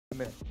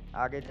में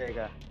आगे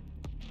जाएगा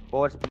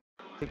और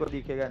किसी को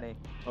दिखेगा नहीं।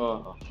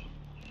 ओहो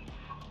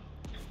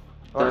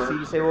और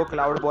सी से वो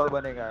क्लाउड बॉल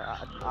बनेगा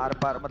आर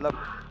पार, मतलब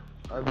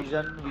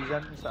विजन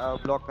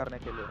ब्लॉक करने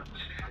के लिए।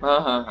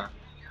 हाँ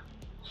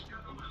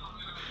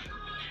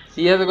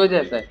सीएस को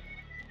जैसा है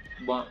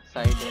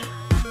साइड है।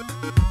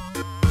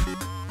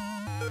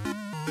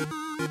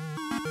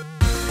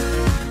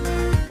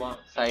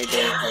 साइड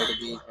है, साइड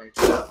भी साइड।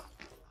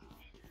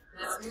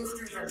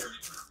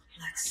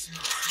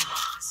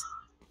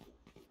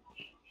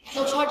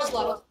 No charges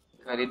left.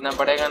 खरीदना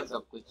पड़ेगा ना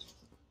सब कुछ।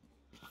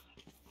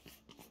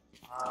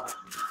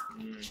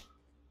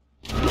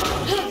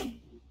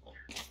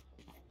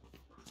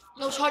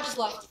 No charges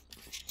left.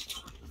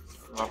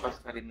 वापस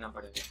खरीदना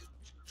पड़ेगा।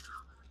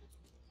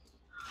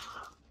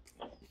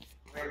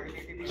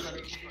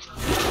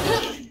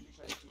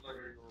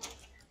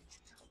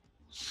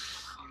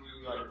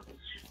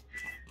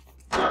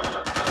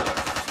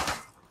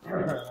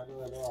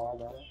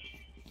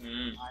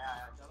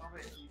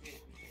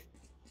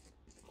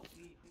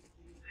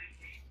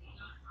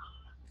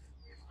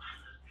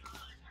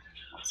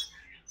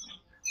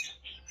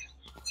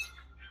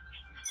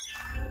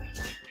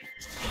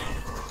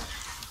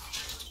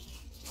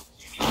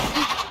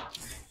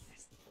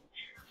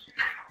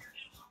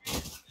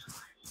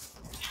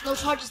 No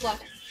charges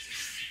left.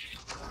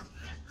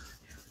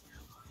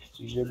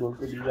 चीजें बोल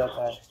के दी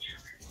जाता है।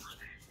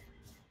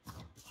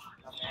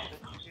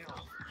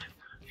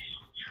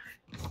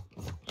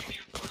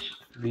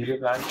 धीरे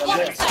प्लान कर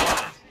ले।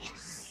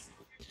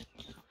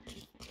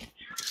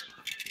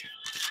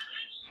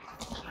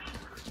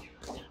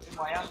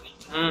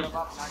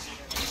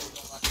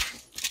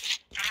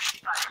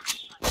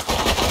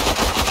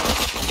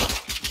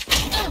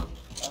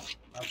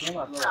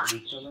 मतलब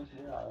डिस्टर्बेंस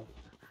नहीं आ रहा।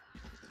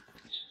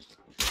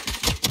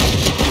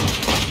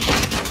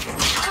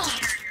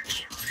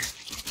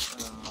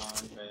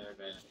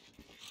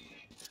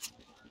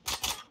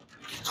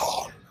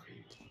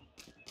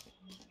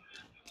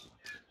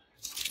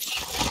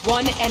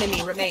 One enemy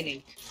remaining.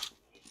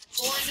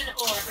 Poison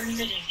orb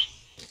emitting.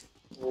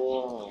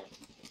 Whoa.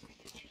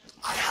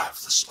 I have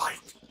the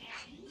spike.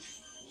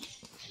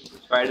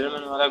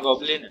 Spiderman वाला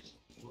गॉब्लिन है।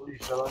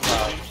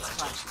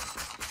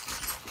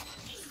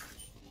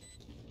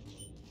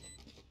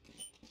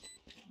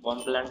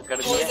 बॉम्ब प्लांट कर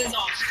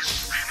दिया।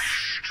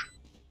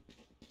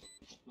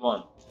 One.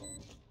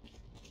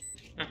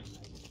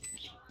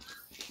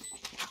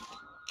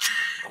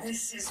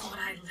 This is what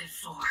I live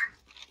for.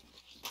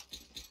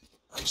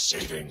 I'm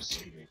saving.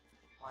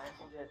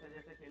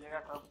 जैसे खेलेगा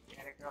तब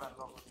कैरेक्टर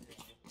अनलॉक होते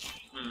जाएंगे।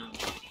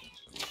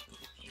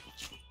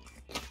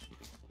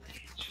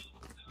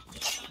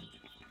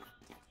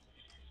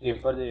 ये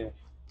पर जाइए।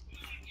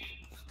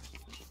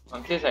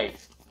 कौन सी साइड?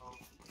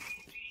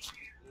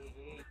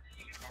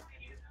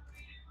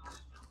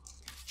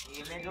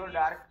 ये में जो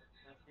dark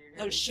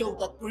I'll show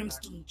that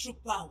brimstone true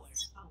power.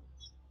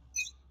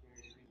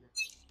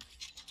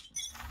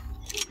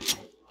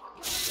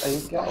 ये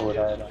क्या हो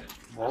रहा है ना?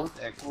 बहुत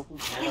एको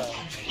कुछ हो रहा है।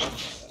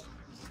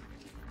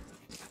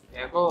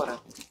 एको हो रहा है?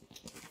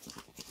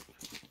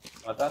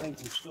 पता नहीं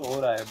कुछ तो हो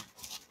रहा है।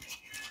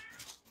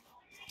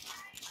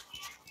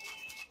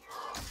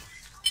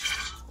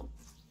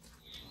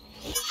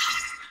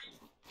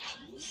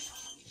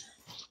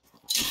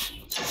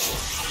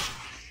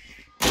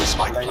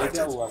 ये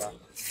क्या हुआ था?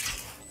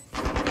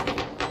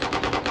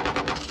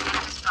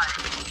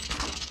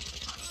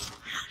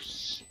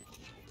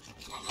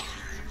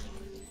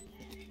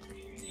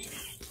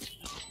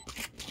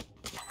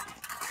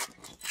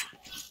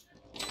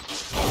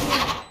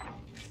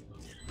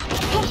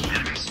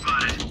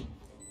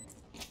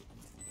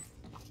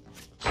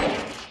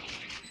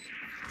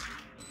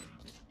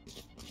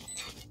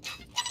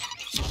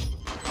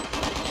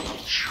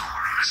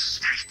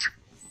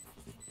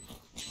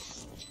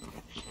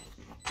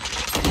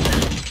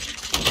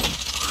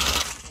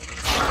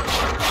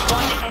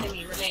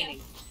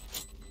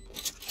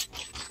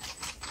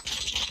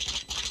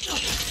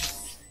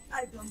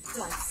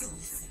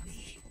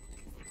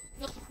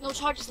 No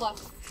charges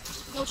left.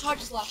 No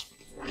charges left.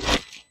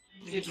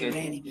 Look your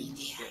enemy in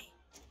the eye.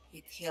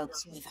 It helps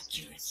with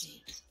accuracy.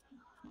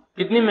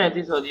 कितनी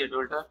मैचेस हो रही है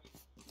टोटल?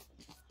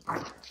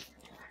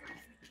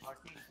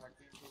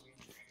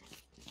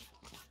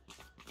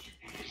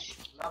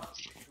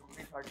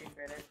 13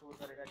 पहले शो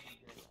करेगा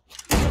जीतेगा।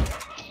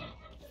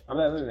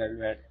 अबे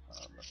वेट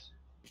बस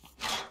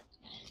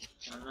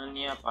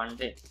Ananya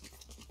Pandey.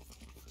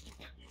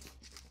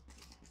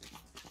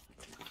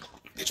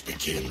 It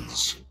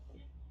begins.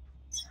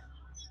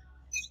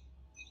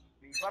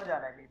 Beeper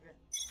जाना है बीपर।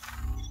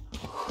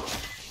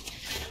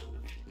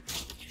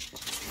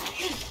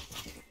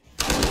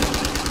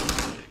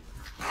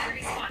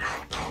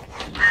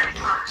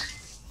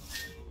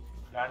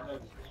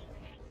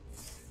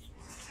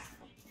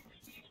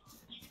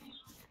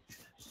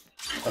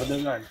 कर दे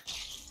लैंड।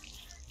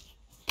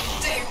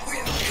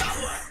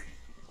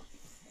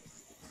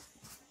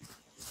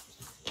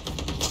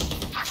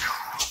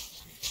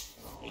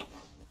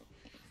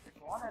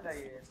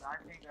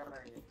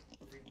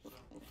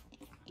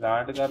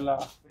 प्लांट कर ला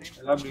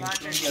एला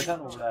ब्रिंगस्टोन कैसा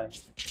नुबड़ा है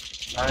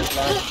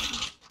प्लांट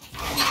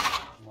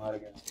मार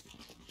गया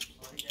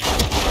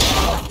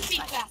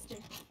Speak faster.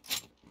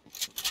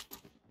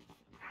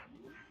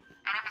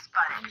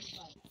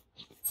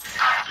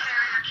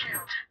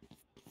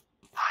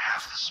 I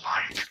have the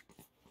spike.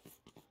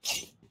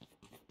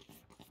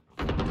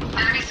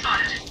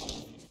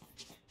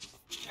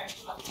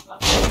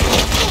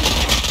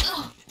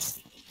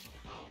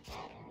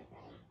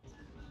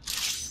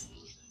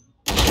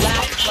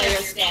 Last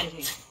player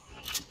standing.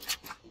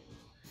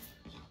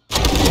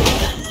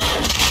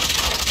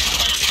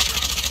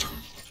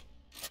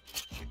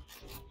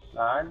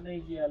 Plant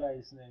नहीं किया ला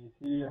इसने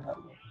इसीलिए हार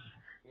गया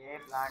ये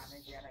प्लांट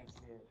नहीं किया ना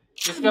इसलिए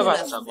किसके पास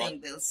था Another ball thing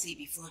they'll see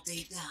before they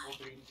die.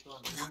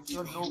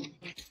 जो नो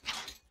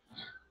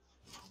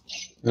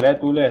ले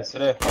तू ले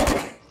सरे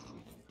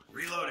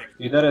Reloading.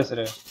 इधर है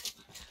सरे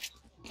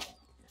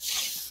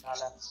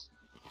साला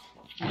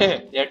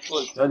जेट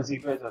फुल चल सी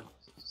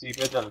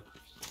पे चल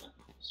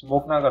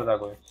स्मोक ना करता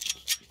कोई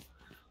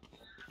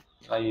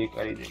ये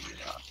कर ही देगी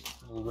यार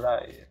नुबड़ा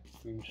है ये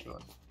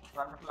ब्रिंगस्टोन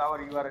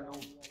sunflower you are a no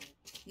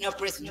No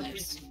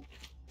prisoners.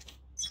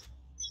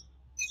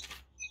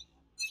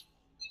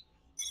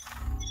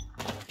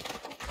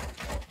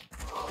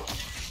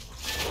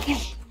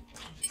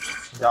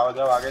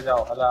 जाओ आगे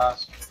जाओ अल्लाह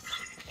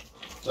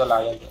चल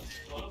आगे चल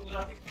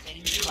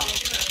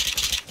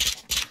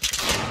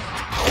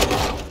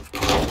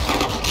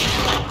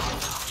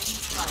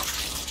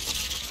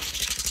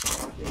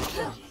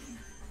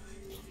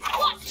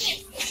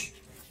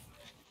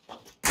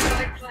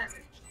Getting fire.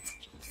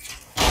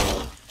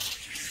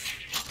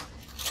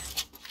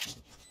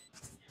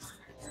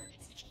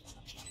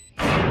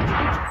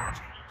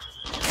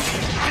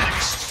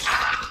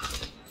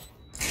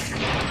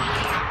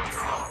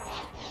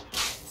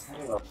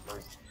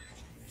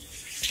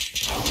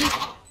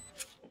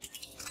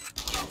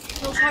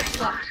 No charges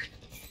left.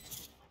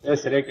 ये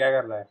सिरे क्या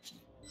कर रहा है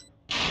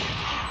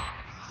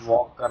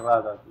वॉक कर रहा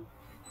था तू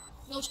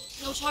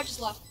No charges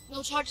left.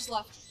 No charges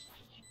left.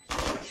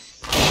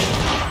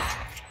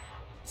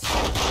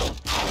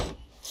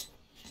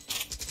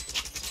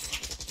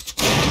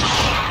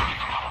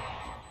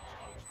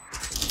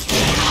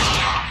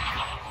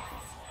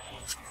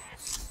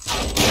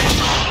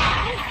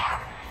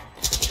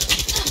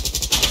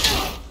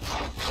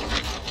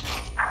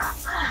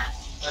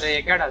 अरे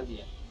ये क्या डाल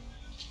दिया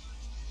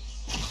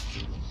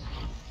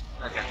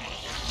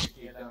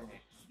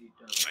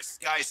My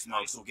sky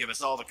smokes will give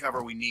us all the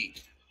cover we need.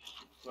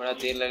 थोड़ा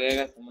देर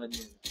लगेगा समझने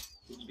में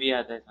कुछ भी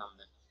आता है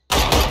सामने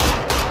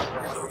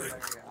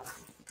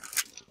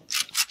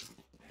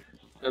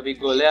कभी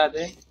गोले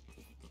आते हैं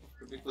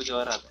कभी कुछ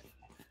और आता है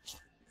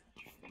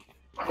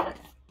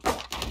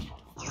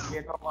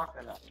ये तो बहुत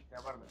चला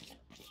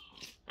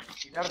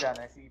जबरदस्त इधर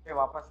जाना है सी पे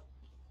वापस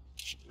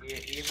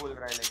ये बोल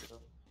रहा है लाइक तो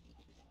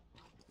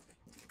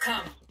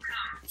Come.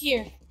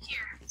 Here.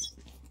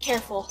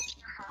 Careful.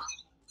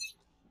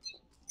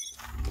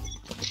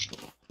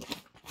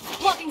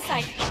 Blocking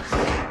sight.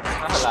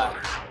 हाला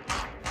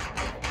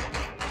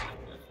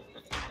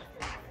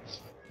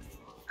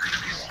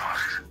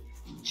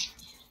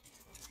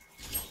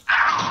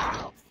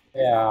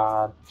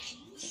यार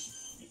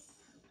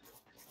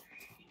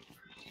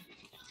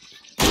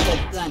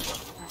Gun.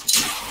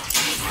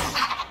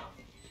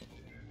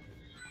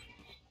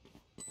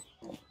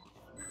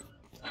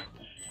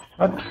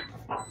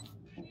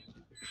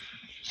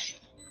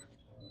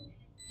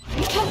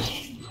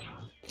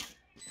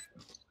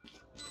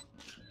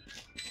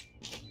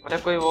 अरे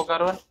कोई वो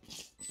करो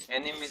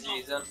एनिमीज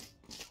विजन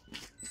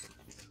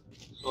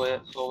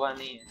सोवा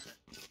नहीं है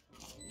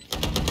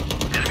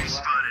Enemy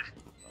spotted.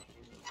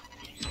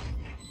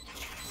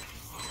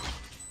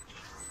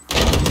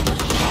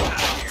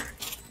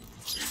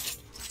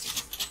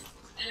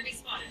 Enemy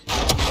spotted.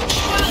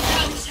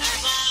 Welcome to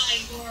my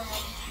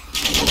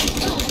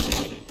world.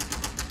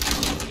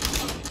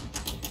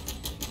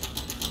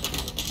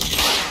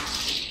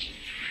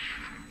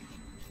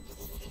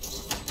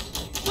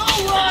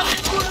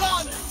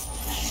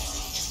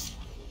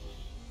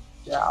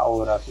 क्या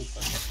हो रहा है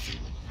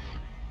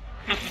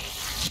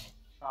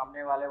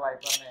सामने वाले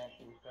वाइपर ने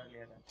शूट कर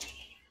लिया था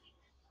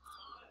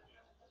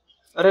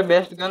अरे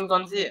बेस्ट गन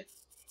कौन सी है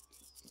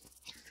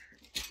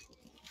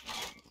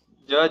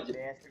जज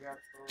बेस्ट गन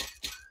तो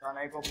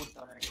सनई को पूछ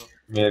सनई को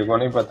मेरे को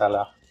नहीं पता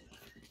ला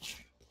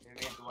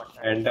ये तो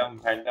अच्छा है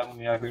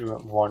फैंटम या फिर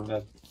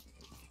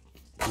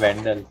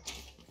वेंडल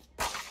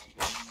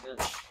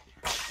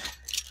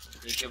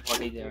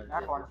देखना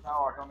कौन सा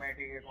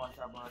ऑटोमेटिक है कौन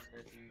सा बर्स्ट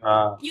है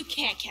हाँ You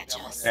can't catch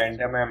us.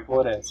 Phantom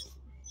M4 है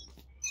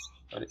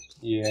और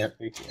ये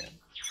एपिक है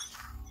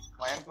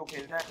स्वयं तो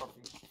खेलता है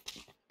पबजी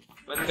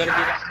बंद कर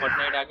दिया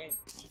फोर्टनाइट आ गए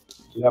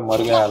या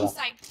मर गया Blocking La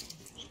sight.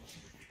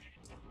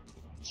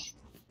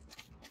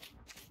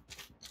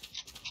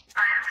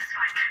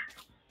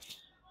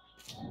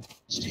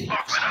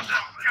 Open up the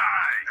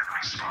sky.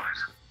 Enemy spotted.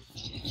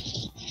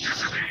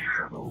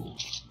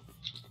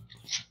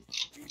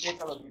 पीछे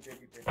चलो पीछे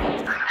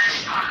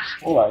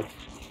ओ भाई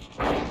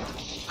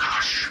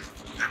Hush.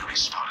 Enemy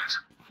spotted.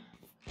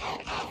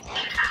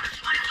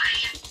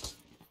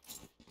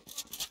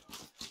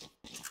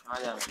 आ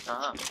जाना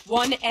कहाँ?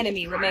 One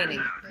enemy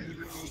remaining.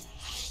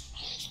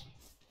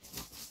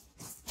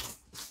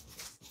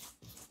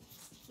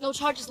 No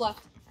charges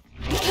left.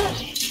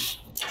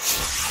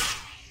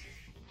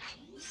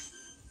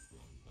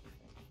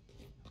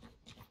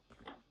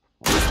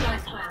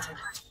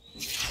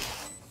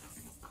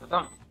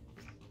 खत्म।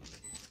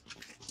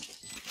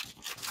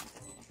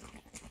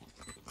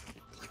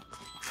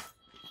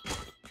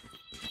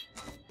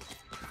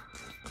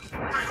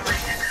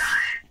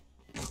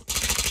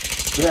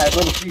 ये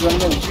वाइपर उसकी गन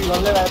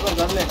ले वाइपर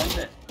गन ले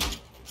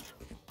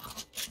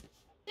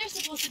They're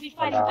supposed to be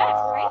fighting back,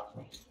 right?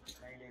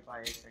 नहीं ले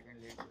पाए, 1 सेकंड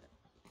लेट हुआ।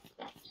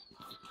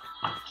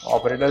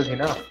 ऑपरेटर थी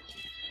ना।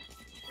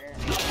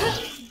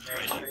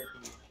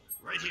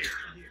 Right here.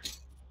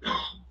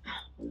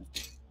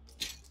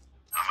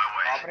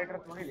 ऑपरेटर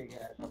थोड़ी लेके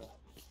आया था।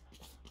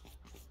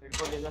 फिर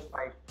को ले लो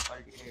स्पाइक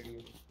अल्टी रेडी।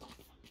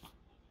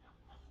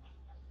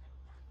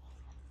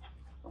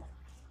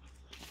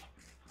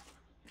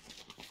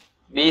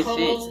 BC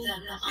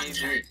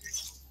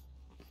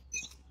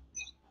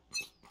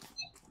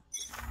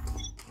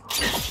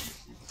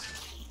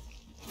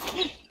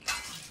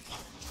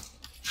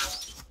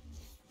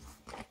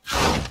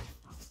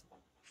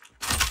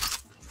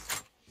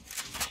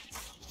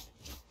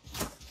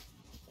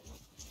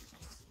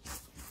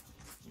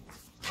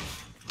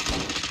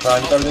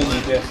प्लान कर दे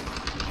नीचे।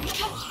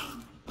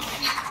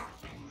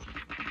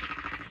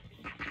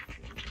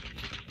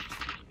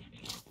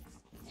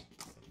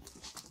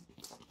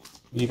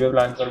 बी पे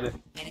प्लान कर दे।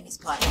 Enemy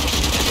spotted.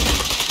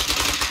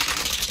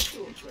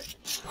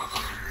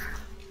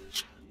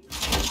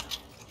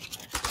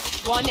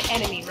 One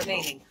enemy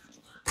remaining.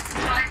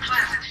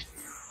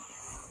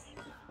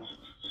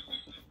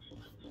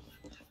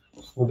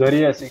 उधर ही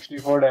है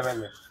 64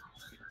 डैमेज है।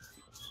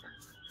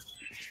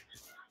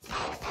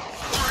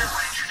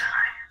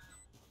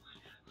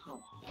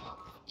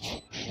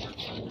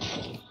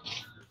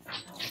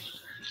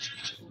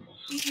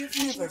 If you've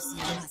never seen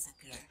a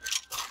massacre,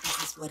 this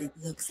is what it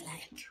looks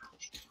like.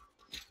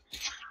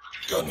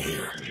 Gun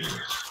here.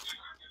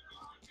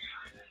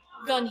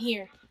 Gun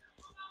here.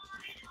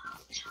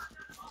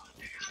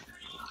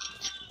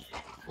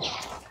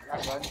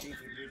 यार गन थी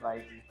फिर भी भाई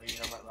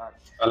पैसा बर्बाद।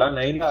 चला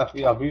नहीं ला,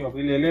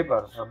 अभी ले ले,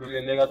 पर अभी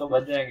ले लेगा तो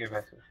बच जाएंगे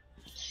पैसे।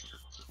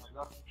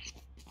 मतलब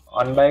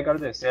अनबाय कर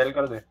दे, सेल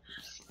कर दे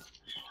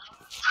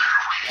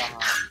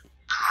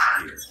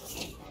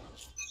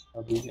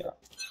अभी। क्या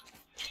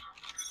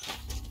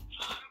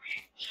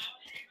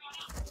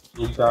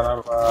रुक जाना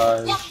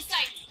भाई, Blocking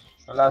sight.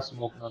 चला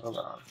स्मोक ना तो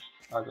करा।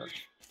 आ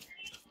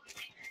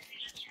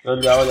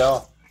चल जाओ।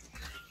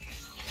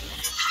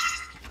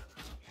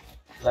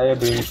 ना ये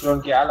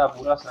ब्रिंस्टोन क्या ला,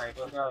 पूरा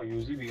स्नाइपर का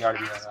यूज ही बिगाड़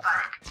दिया था।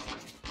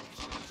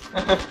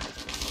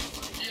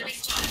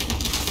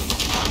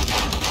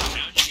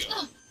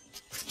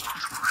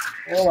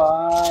 ओ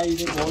भाई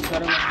ये बहुत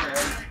सारे बंदे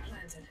हैं।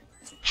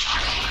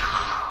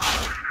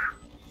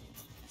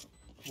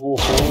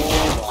 ओहो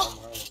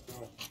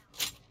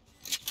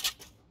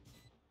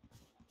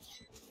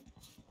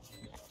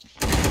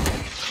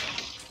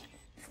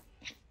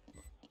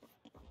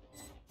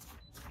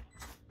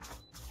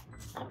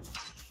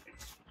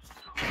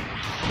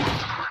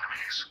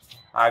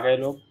आ गए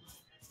लोग।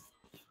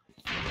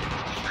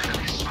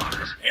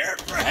 Prepare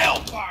for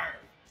hellfire.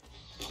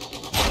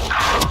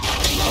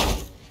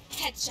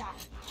 Headshot.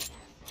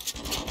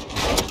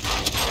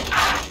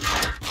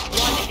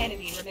 One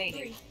enemy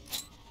remaining.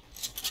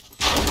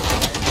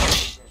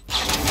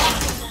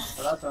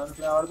 थोड़ा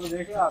सनफ्लावर तो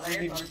देखे आपने,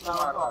 भी मिनट का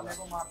मार अपने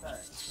को मारता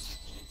है।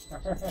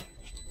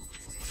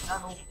 ना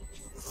no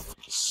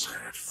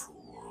Sad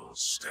fool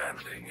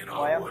standing in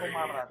via our को way.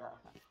 मार रहा था।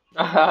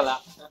 हाला।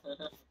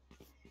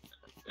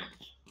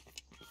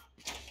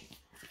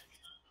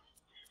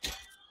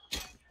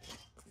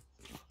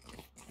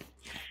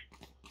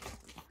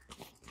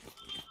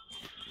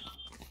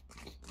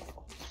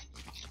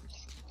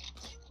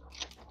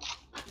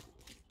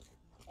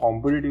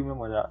 कॉम्पिटिटिव में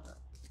मजा आता है।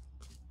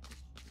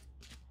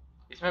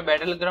 इसमें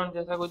बैटल ग्राउंड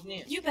जैसा कुछ नहीं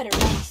है। You better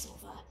run,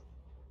 Sova.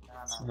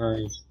 ना ना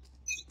नहीं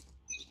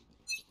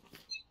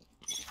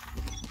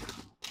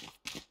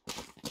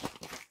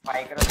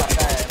स्पाइकर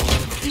आता है,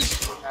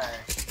 होता है,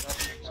 बस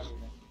देखा भी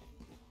नहीं।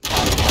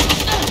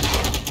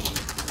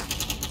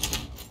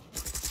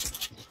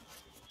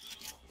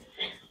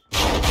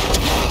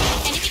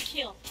 Enemy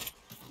kill.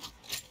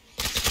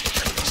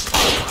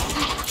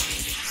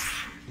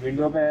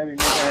 विंडो पे है।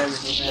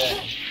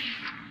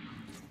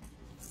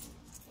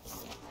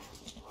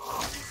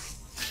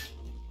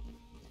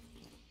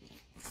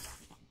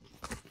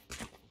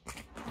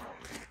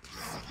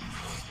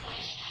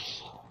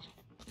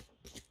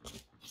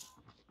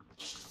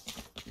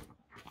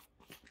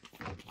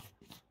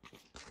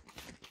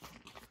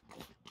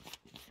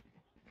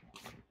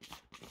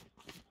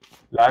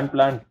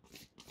 प्लान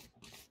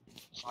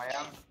वाया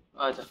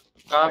अच्छा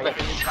कहाँ पे? ए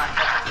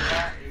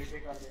पे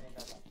कर देने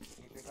का था,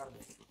 ए पे कर दे।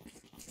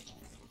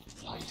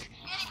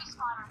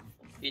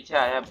 पीछे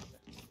आया।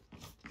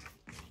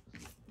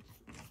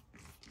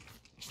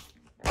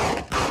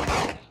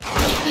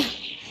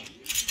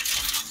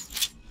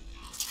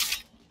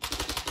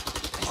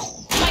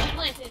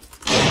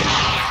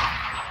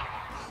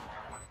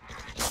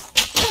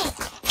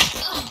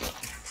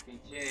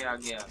 पीछे आ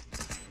गया।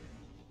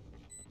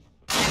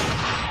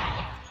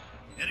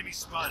 Enemy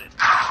spotted.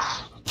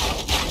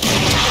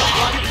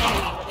 One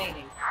enemy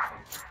remaining.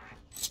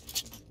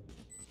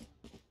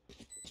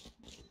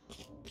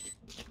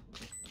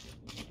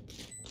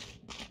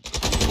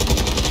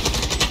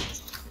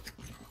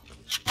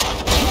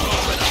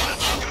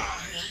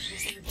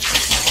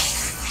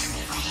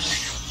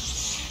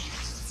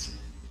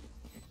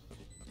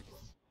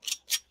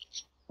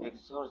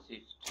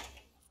 Exorcist.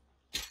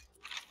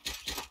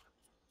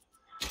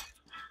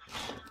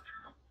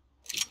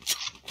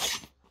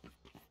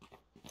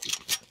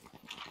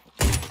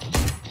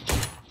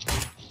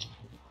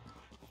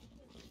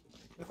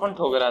 कौन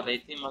ठोक रहा था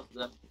इतनी मस्त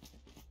गन?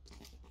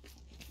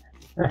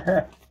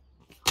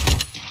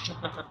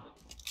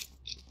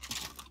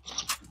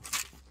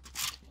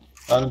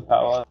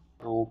 सनफ्लावर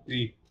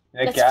ओपी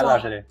ये क्या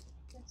लाग रहे?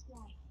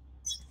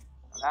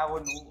 ना वो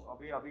नू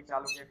अभी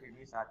चालू किया फिर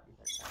भी साथ ही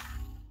सकता है।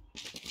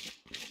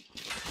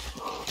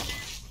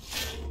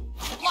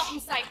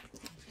 Blocking sight.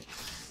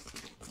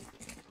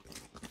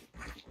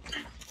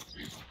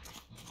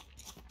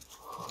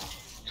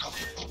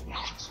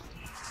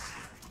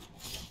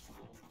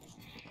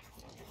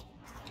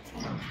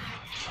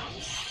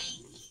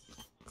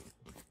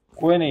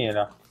 कोई नहीं है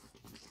ना।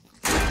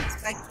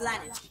 Spike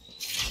planet.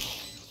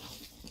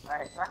 ना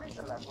ऐसा नहीं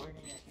चला, कोई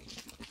नहीं है।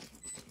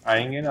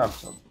 आएंगे ना आप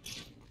सब।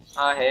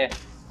 हाँ है।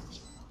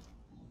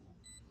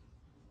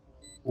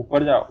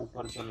 ऊपर जाओ,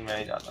 ऊपर चल मैं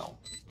ही जाता हूँ।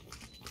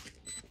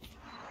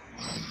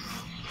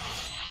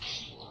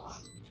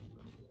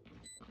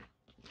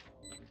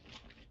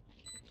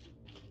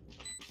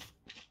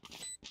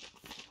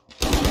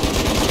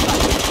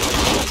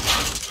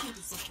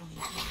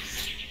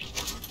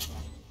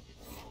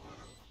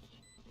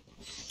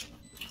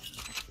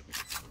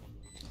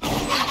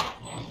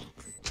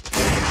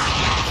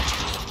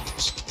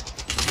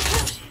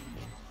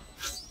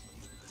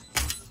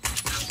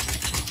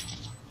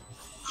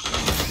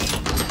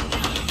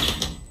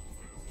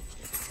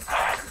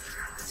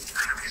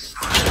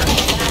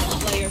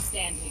 Player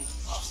standing.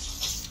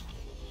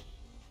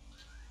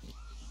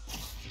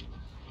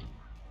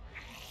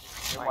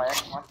 ये वाया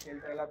मत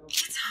खेलते रहा तू।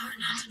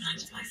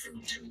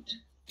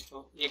 तो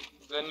एक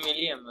गन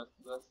मिली है बस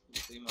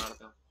उसे ही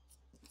मारता हूँ।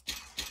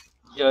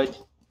 जज।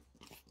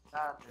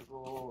 ना देखो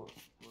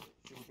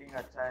शूटिंग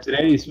अच्छा है।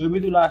 तेरे इसमें भी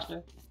तू लास्ट है।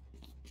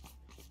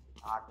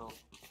 आटो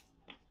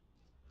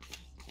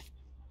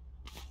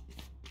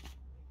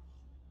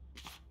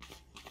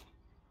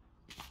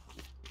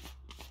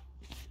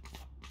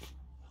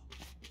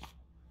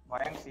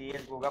मयंक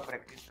CS:GO का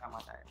प्रैक्टिस का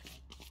मत आया।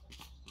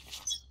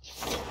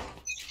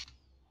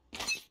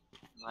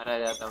 मारा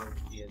जाता हूँ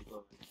CS:GO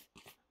में।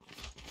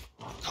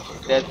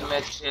 डेथ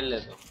मैच खेल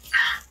लेता हूँ।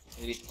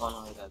 रिस्पॉन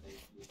हो जाता है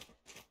इसलिए।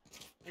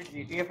 ये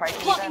GTA 5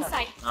 खेलता है Blocking ना?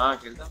 sight. हाँ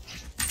खेलता हूँ।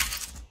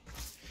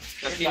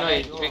 कैसीनो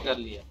एंट्री कर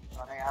लिया।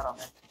 अरे यार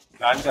हमें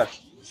प्लान कर।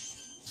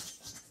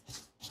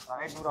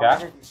 हमें दूर क्या?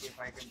 GTA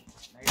 5 के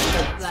नहीं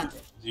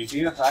Planted.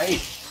 GTA 5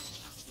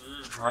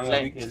 अभी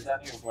ऑनलाइन। खेलता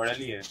नहीं हूँ, पढ़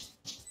ली है।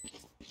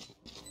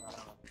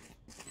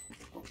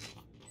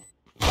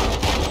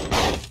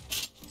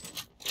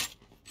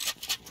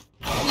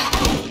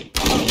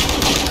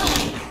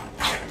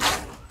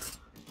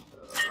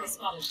 Enemy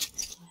spotted.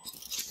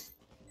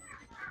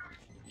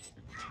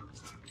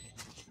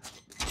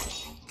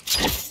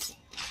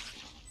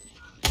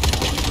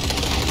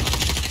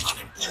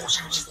 Four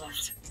charges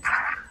left.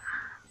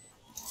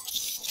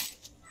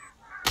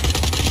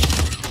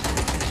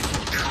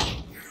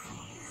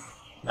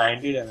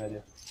 90 damage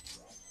है।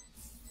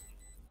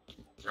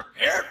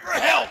 Prepared for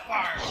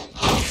hellfire.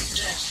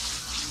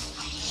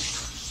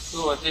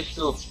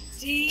 two.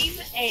 Team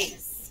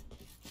Ace.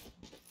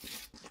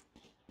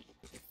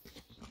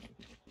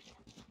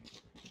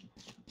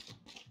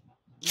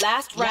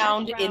 Last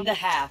round in the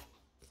half.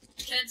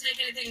 Can't take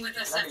anything with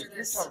us after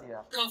this.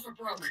 Go for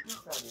broke.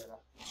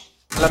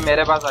 मतलब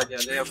मेरे पास आ गया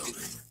ले अभी।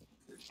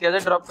 कैसे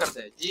ड्रॉप करते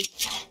हैं जी?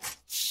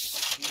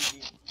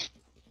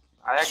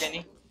 आया क्या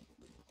नहीं?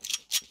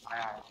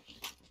 आया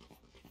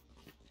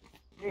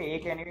ये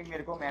एक एनिमी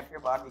मेरे को मैप के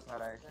बाहर दिखा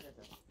रहा है ऐसा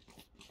कैसे?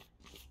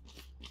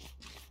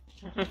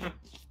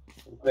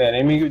 तो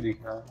एनिमी क्यों दिख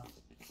रहा है?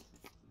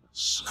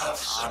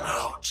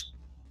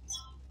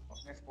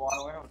 अपने स्पॉन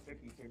हुए ना उसके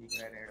पीछे दिख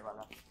रहा है रेड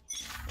वाला,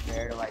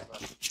 रेड वाइपर।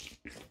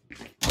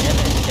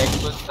 एक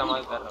कुछ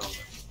इस्तेमाल कर रहा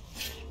होगा।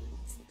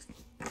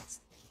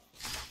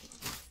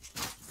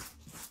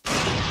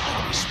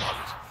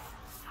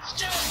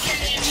 Don't get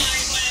in my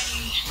way.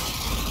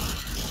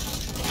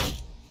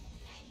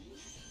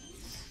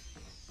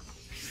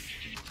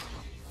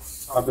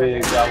 अबे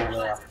क्या हो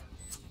गया?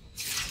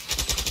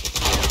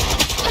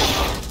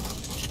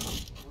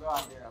 पूरा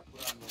अंधेरा।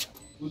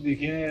 तू दिख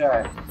ही नहीं रहा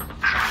है।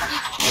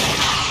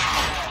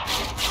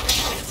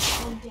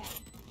 One down.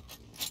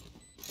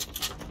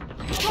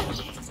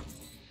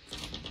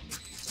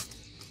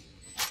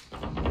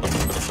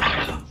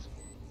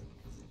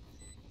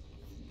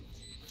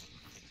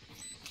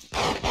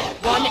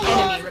 One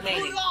enemy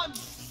remaining.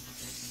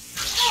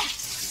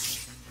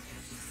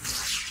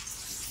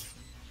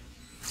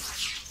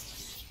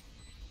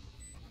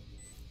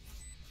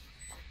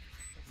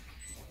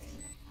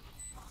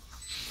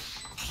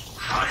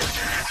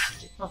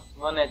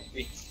 1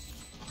 HP.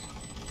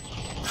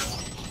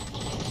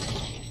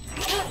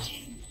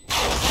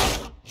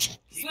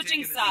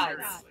 Switching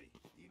sides.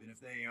 Even if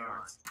they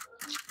aren't.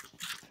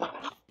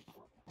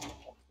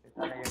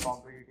 इतना ये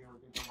कॉम्पिटिटिव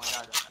होती तो मजा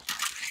आ जाता।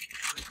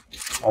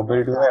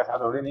 कॉम्पिटिटिव में ऐसा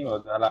थोड़ी नहीं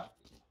होता ला।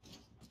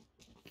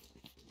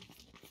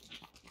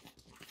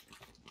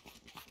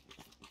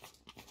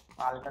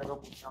 पालकर को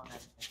पूछना होना है।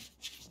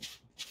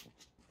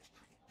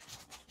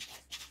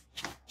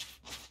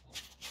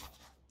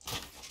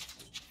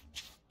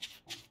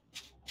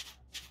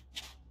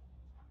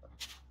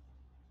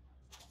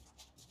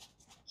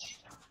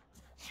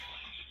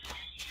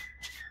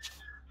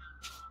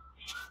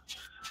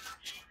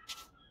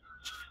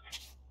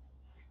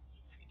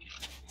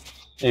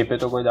 ए पे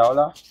तो कोई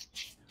जाओला।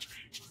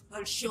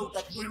 I'll show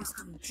that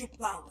brimstone true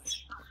power.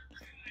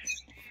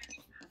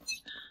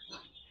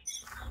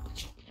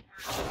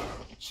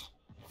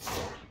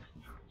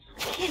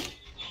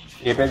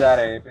 ए पे जा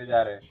रहे, ए पे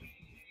जा रहे,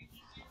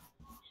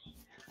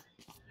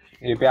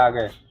 ए पे आ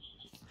गए।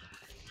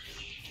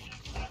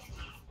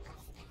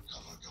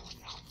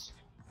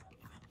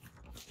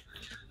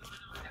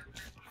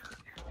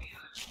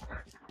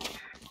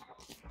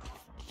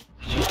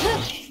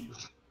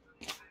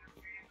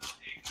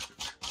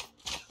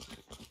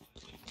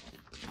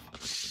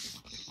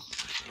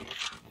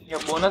 ये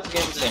bonus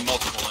game There's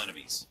multiple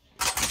enemies.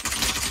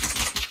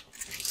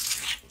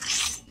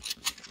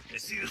 I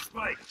see the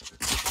spike.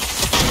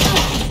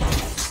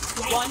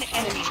 One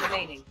enemy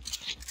remaining.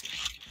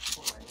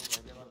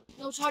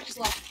 No charges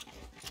left.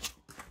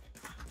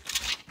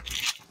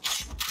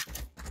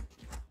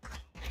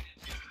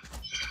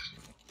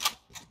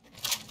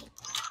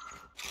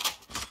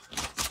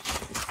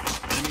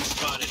 Enemy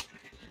spotted.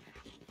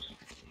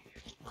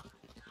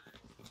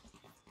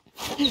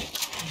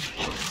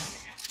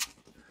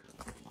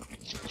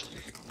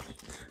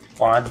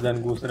 पांच जन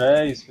घुस रहे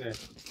हैं इस पे।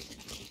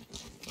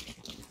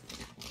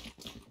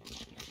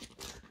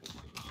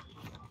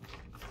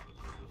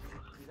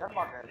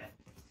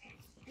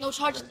 No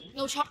charges.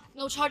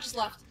 No charges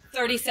left.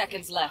 30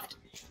 seconds left.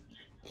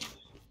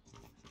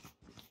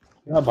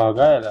 क्या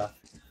भागा है ला?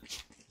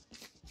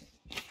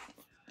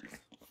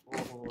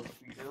 ओहो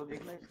स्पीड तो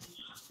देख ले इसकी।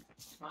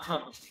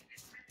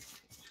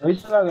 वही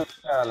चला गया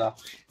क्या ला?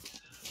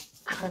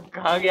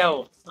 कहाँ गया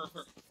वो?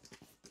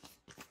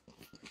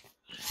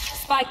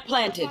 Spike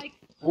planted.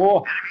 वो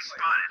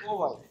ओ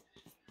भाई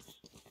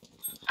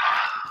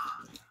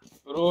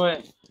रो है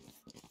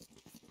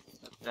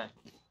लगता है।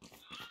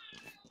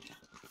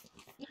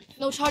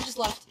 No charges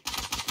left.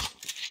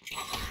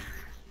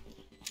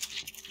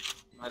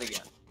 मर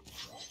गया।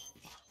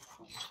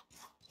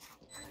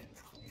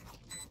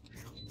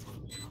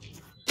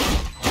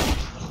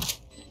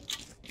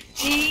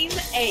 Team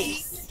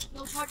Ace.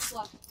 No charges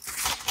left.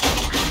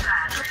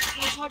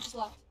 No charges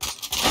left.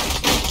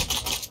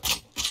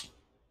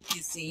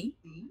 You see?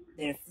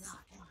 They're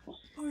flawed.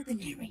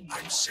 Ordinary.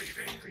 I'm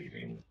saving.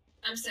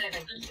 I'm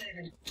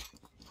saving.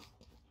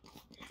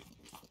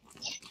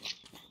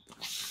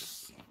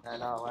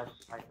 पहला आवाज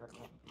फाइट कर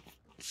रहा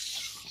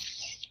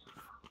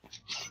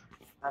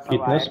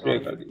कितने स्प्रे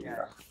कर दिया?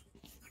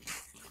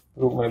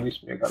 रुक मैं भी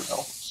स्प्रे करता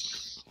हूँ।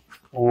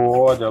 ओ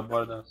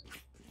जबरदस्त।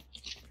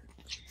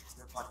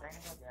 पता ही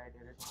नहीं क्या है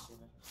तेरे से।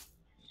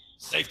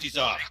 Safety's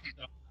off.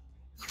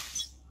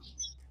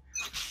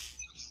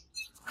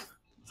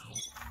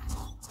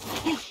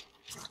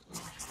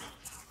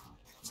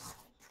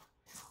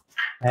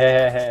 है।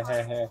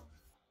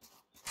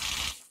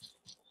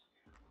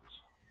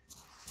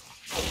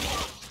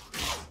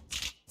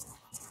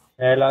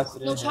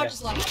 No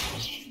charges left.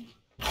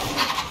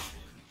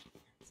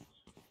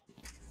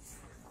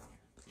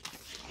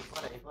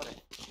 एक और है।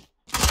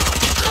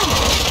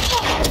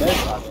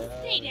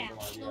 Stay down.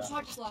 No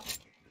charges left.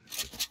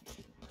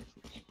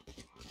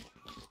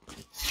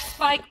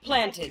 Spike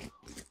planted.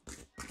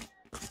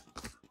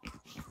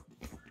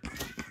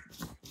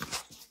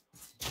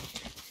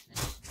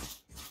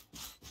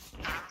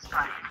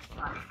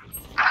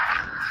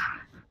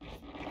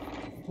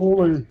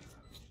 ओए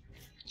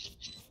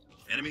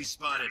Enemy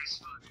spotted.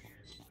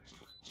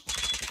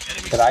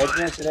 Enemy राइट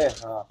में spotted. से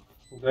हाँ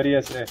उधर ही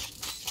है से।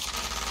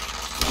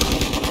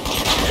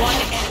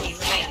 One enemy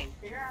remaining.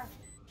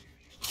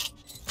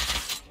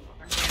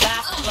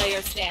 Last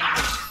player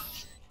standing.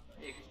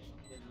 एक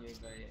ये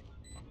गए।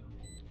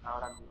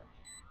 आवाज दिया।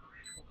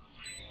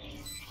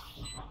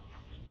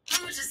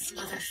 Who to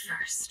smother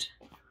first?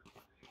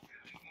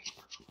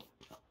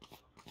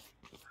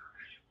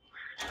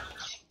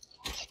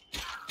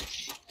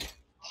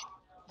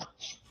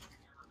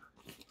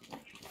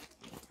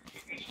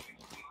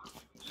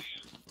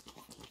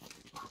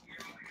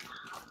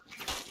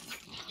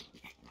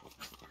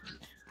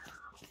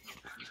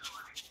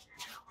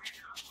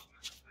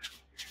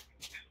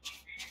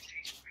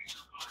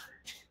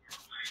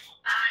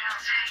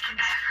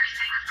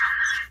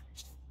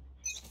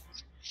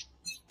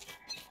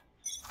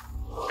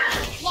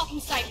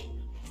 Blocking sight.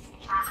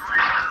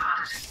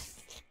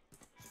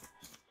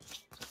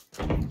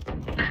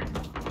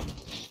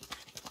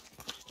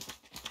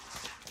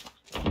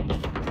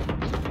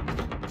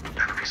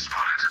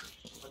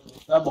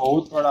 सब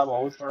बहुत पड़ा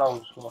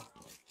उसको।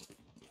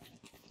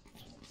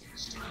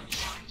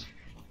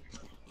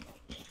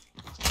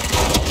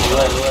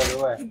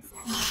 लो है।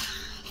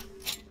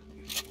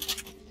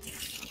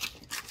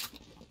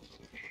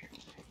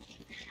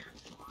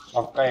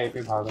 पक्का ए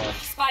पे भागा है।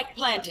 Spike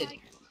planted.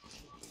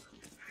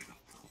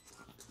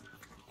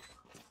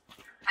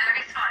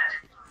 Enemy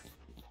spotted.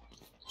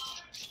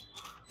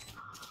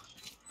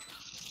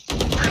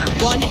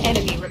 One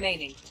enemy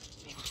remaining.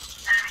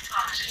 Enemy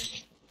spotted.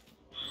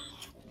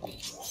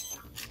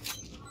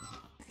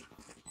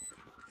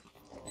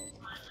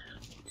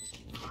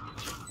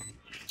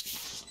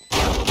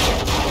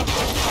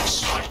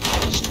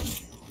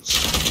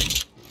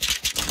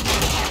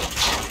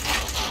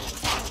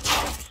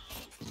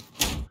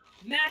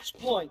 Match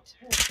point.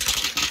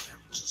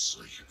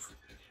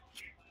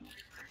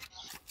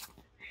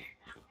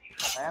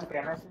 I am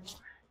MSC.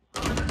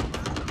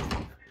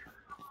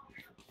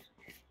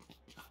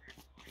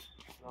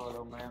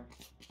 Hello, ma'am.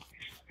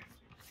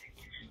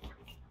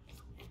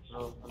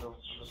 Hello.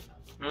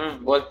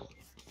 बोल।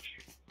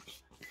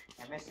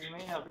 MSC में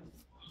ही अभी।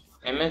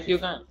 MSU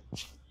कहाँ है?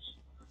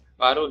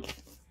 पारुल।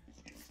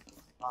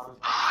 हाँ,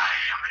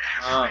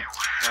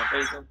 वहाँ पे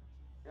ही तो।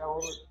 क्या वो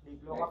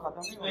डिप्लोमा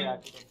खत्म नहीं हुआ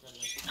आर्किटेक्चर में?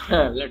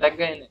 लटक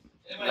गए ने।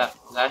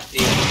 Last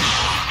year.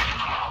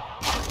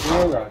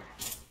 होगा।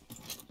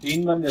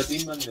 3 बंदे।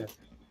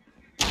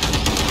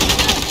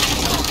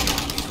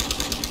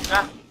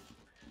 हाँ।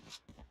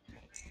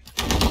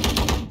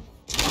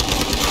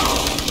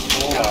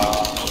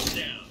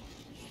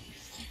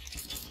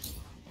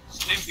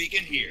 Stim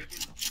beacon here.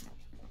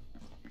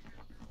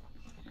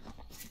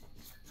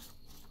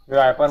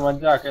 वाइपर मत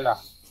जा अकेला।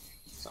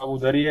 सब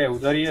उधर ही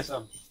है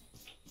सब।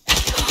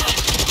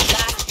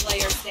 Last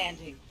player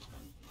standing.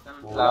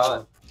 Sunflower.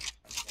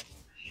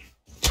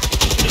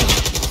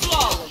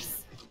 Flawless.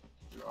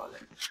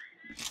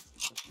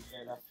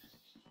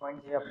 Point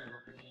है अपने को।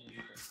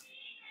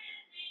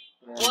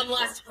 One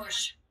last push.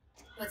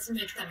 Let's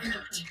make them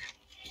hooked.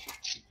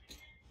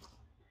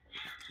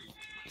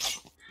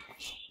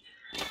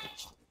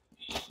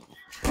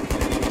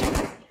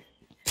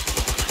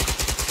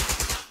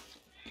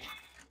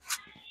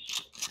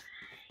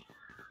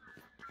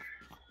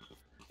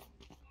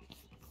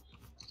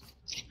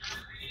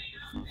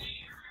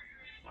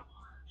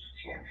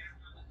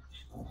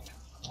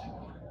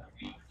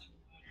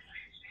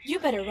 You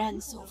better run,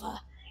 Sova.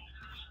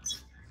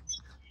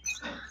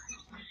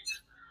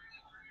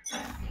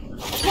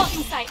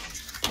 Blocking sight.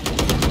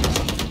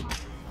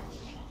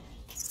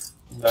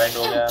 Blind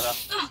हो गया यार।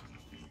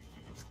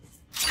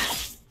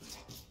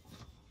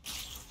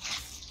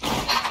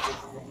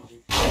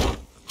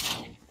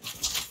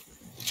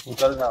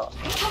 निकल जाओ।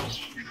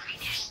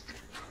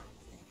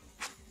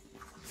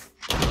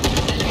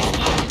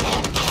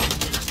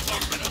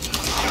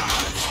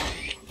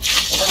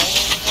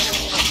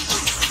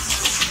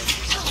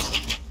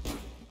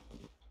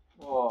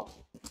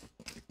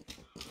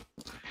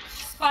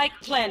 Spike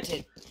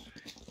planted.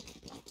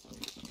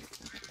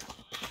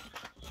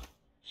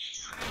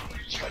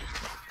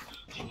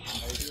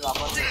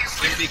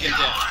 Stim beacon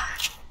down.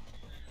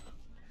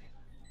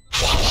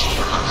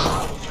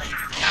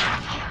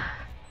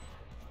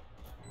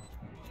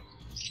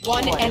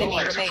 One enemy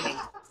remaining.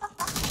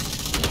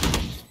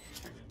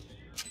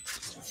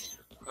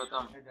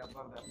 खत्म।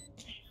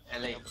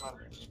 LA।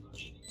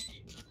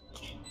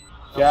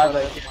 क्या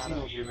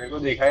मेरे को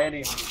देखा ही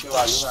नहीं, नीचे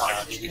बाजू में आ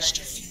रहा था।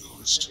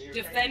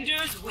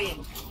 Defenders win.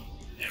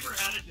 Never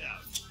had a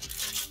doubt.